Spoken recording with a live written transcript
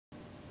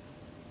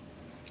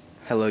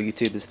Hello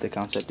YouTube, this is the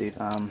Concept Dude.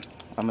 I'm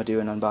gonna do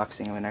an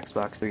unboxing of an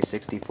Xbox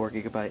 360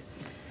 4GB.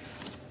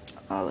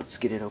 Let's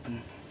get it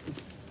open.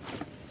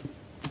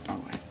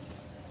 Wrong way.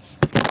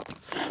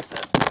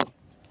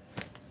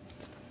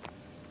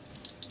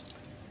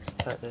 Let's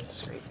put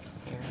this right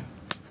here.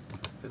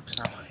 Oops,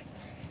 wrong way.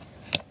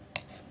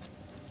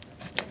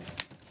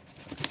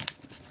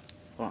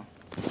 Hold on.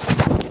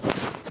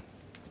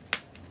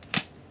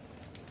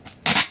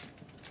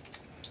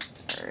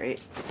 Alright.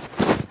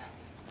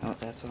 Oh,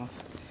 that's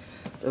off.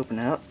 Let's open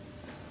it up.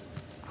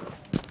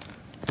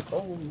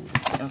 Oh,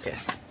 okay.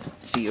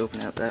 See, you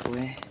open it up that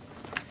way.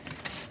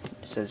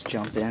 It says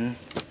jump in.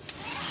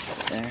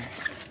 There.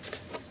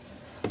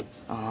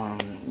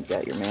 You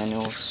got your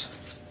manuals.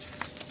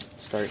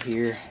 Start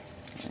here.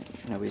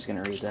 Nobody's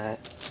gonna read that.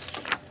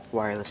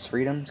 Wireless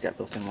freedom. It's got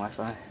built-in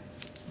Wi-Fi.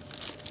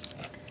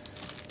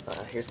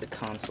 Here's the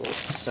console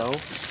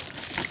itself.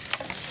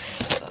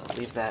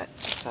 Leave that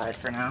aside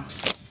for now.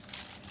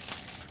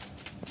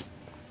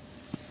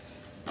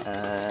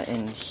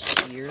 In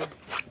here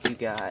you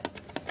got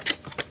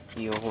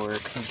your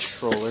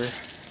controller.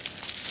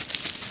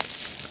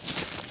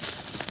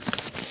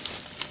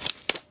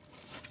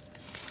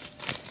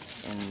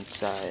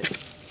 Inside,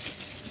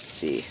 let's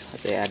see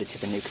what they added to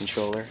the new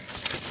controller.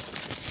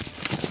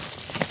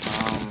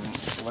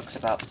 Looks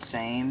about the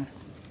same.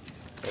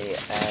 They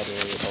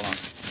added, hold on,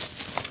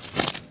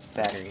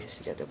 batteries.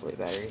 You got AA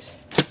batteries.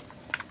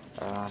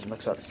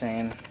 Looks about the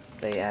same.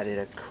 They added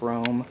a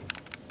chrome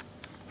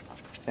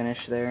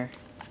finish there,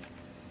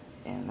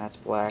 and that's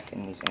black,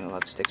 and these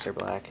analog sticks are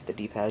black. The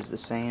D-pad's the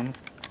same.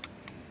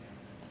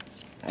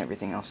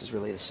 Everything else is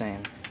really the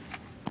same.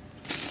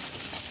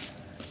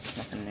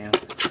 Nothing new.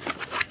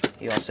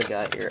 You also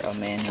got your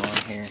manual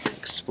in here.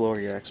 Explore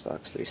your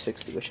Xbox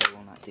 360, which I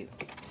will not do.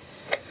 These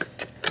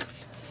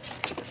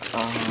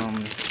are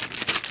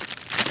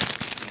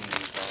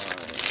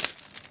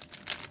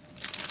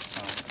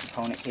some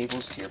component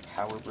cables to your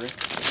power brick.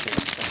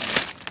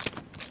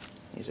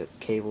 These are the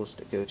cables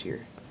that go to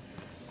your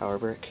power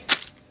brick.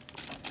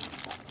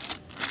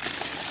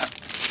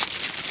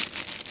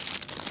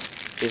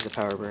 Here's the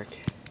power brick.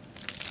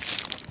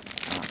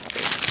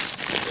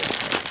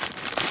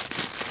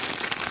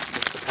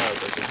 Just the power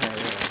brick in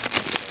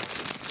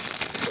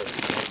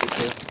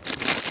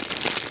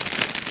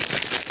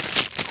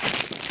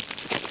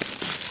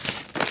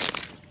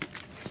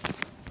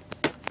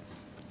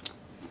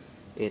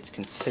here. It's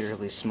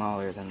considerably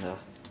smaller than the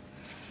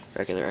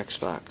regular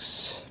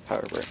Xbox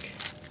power brick.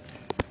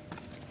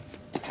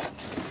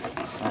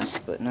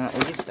 Last but not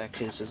least,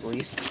 actually this is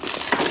least,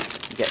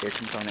 you got your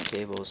component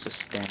cables, the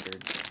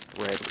standard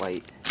red,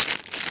 white,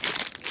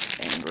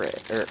 and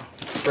red, or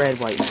red,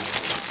 white, and red.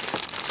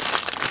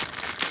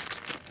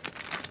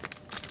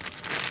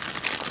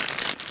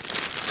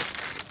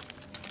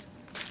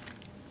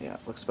 Yeah,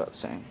 it looks about the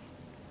same.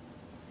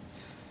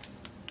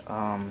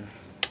 Now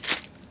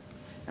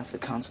for the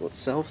console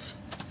itself,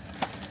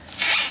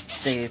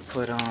 they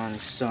put on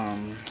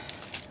some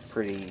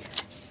pretty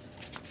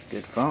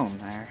good foam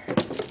there.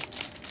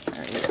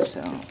 Alright,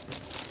 so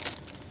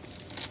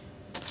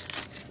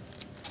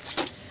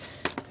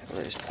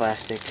there's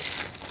plastic.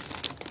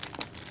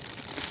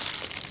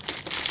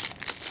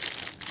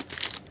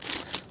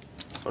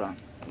 Hold on,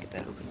 let me get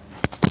that open.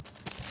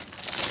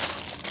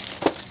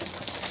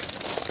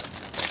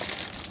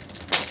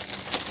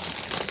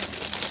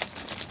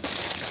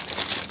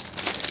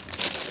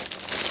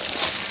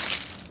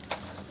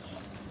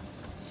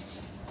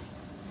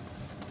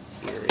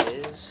 Here it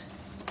is.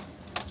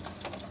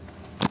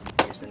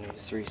 Here's the new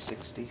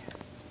 360.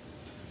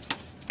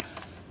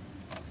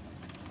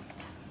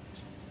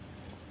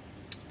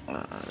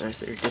 There's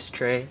their disc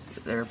tray.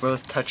 They're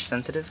both touch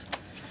sensitive.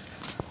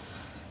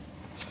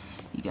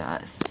 You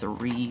got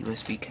 3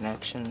 USB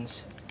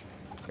connections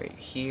right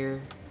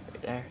here,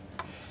 right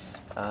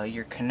there.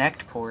 Your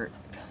connect port,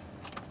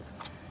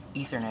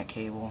 Ethernet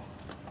cable,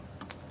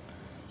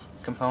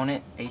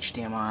 component,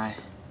 HDMI,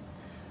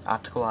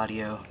 optical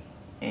audio,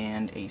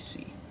 and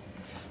AC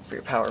for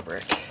your power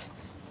brick.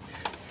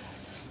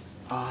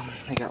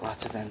 They got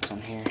lots of vents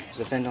on here. There's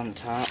a vent on the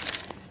top.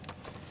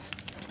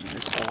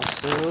 There's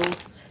also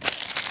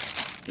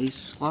a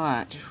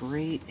slot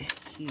right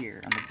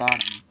here on the bottom.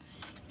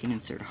 You can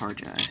insert a hard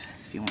drive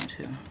if you want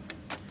to.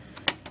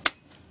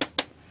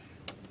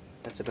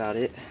 That's about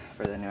it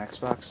for the new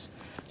Xbox.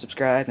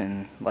 Subscribe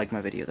and like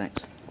my video.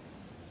 Thanks.